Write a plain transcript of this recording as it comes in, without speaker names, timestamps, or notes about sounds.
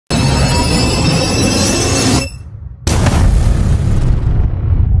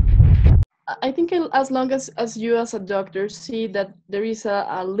think as long as you as a doctor see that there is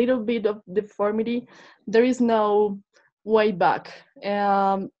a little bit of deformity, there is no way back.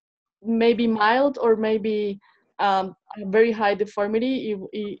 Maybe mild or maybe a very high deformity,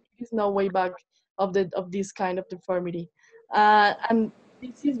 it is no way back of this kind of deformity. And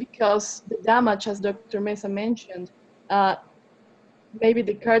this is because the damage, as Dr. Mesa mentioned, maybe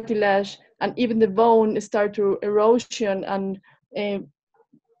the cartilage and even the bone start to erosion and uh,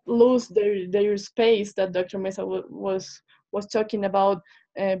 lose their space that Dr. Mesa was talking about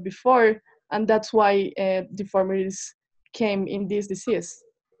before, and that's why deformities came in this disease.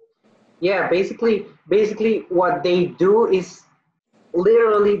 Yeah, basically what they do is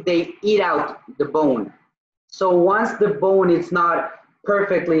literally they eat out the bone. So once the bone is not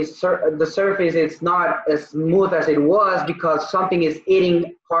perfectly, the surface is not as smooth as it was because something is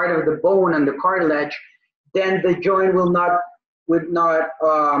eating part of the bone and the cartilage, then the joint would not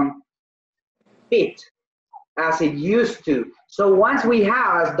fit as it used to. So once we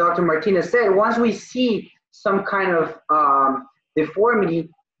have, as Dr. Martinez said, once we see some kind of deformity,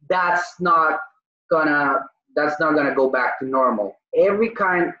 that's not gonna go back to normal. Every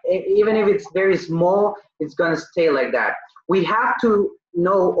kind, even if it's very small, it's gonna stay like that. We have to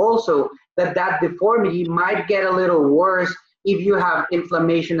know also that that deformity might get a little worse if you have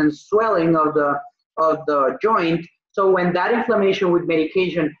inflammation and swelling of the joint. So when that inflammation with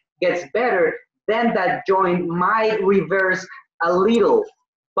medication gets better, then that joint might reverse a little,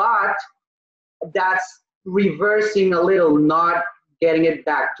 but that's reversing a little, not getting it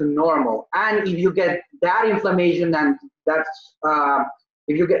back to normal. And if you get that inflammation and that's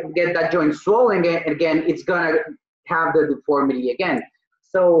if you get that joint swollen again, it's gonna have the deformity again.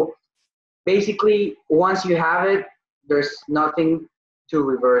 So basically, once you have it, there's nothing to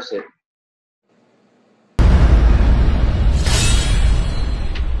reverse it.